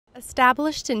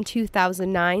Established in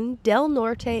 2009, Del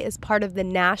Norte is part of the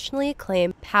nationally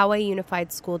acclaimed Poway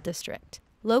Unified School District.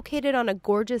 Located on a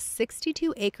gorgeous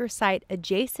 62-acre site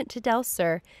adjacent to Del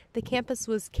Sur, the campus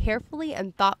was carefully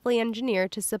and thoughtfully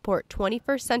engineered to support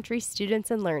 21st century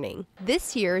students and learning.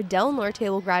 This year, Del Norte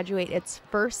will graduate its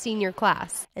first senior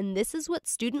class, and this is what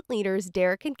student leaders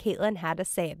Derek and Kaitlin had to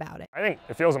say about it. I think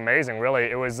it feels amazing, really.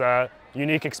 It was a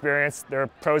unique experience. There are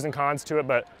pros and cons to it,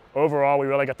 but overall, we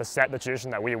really got to set the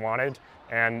tradition that we wanted.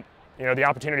 And you know, the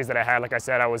opportunities that I had, like I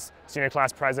said, I was senior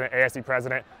class president, ASD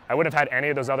president. I wouldn't have had any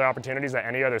of those other opportunities at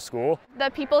any other school. The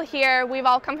people here, we've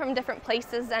all come from different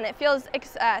places, and it feels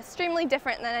extremely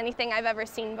different than anything I've ever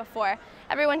seen before.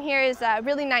 Everyone here is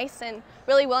really nice and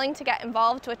really willing to get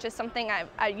involved, which is something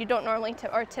you don't normally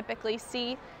or typically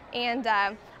see. And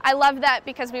I love that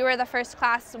because we were the first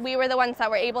class. We were the ones that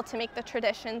were able to make the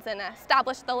traditions and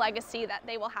establish the legacy that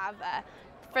they will have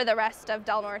for the rest of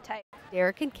Del Norte.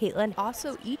 Derek and Kaitlin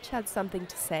also each had something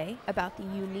to say about the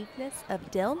uniqueness of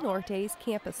Del Norte's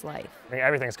campus life. I think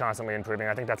everything's constantly improving.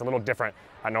 I think that's a little different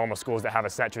at normal schools that have a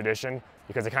set tradition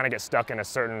because they kind of get stuck in a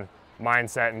certain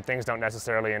mindset and things don't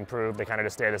necessarily improve. They kind of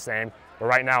just stay the same. But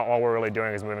right now, all we're really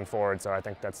doing is moving forward, so I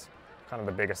think that's kind of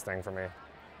the biggest thing for me.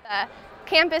 The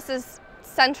campus is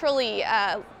centrally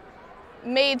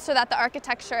made so that the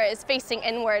architecture is facing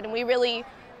inward, and we really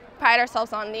pride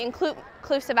ourselves on the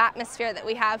inclusive atmosphere that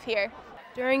we have here.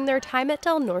 During their time at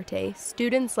Del Norte,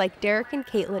 students like Derek and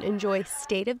Kaitlin enjoy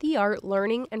state-of-the-art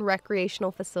learning and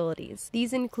recreational facilities.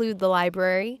 These include the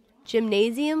library,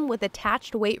 gymnasium with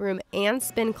attached weight room and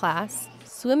spin class,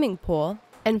 swimming pool,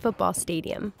 and football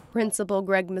stadium. Principal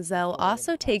Greg Mizel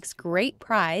also takes great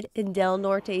pride in Del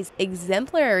Norte's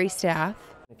exemplary staff.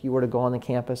 If you were to go on the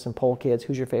campus and poll kids,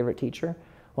 who's your favorite teacher?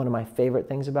 One of my favorite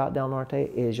things about Del Norte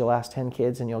is you'll ask 10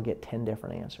 kids and you'll get 10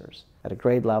 different answers. At a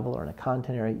grade level or in a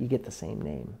content area, you get the same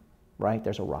name, right?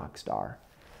 There's a rock star.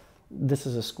 This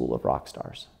is a school of rock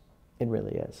stars. It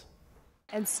really is.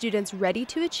 And students ready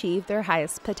to achieve their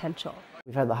highest potential.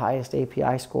 We've had the highest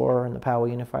API score in the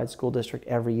Poway Unified School District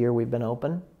every year we've been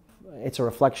open. It's a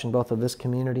reflection both of this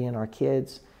community and our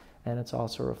kids, and it's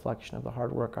also a reflection of the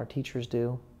hard work our teachers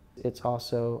do. It's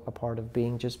also a part of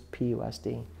being just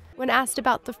PUSD. When asked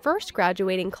about the first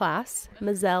graduating class,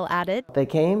 Mizel added, They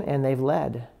came and they've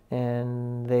led,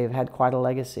 and they've had quite a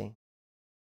legacy.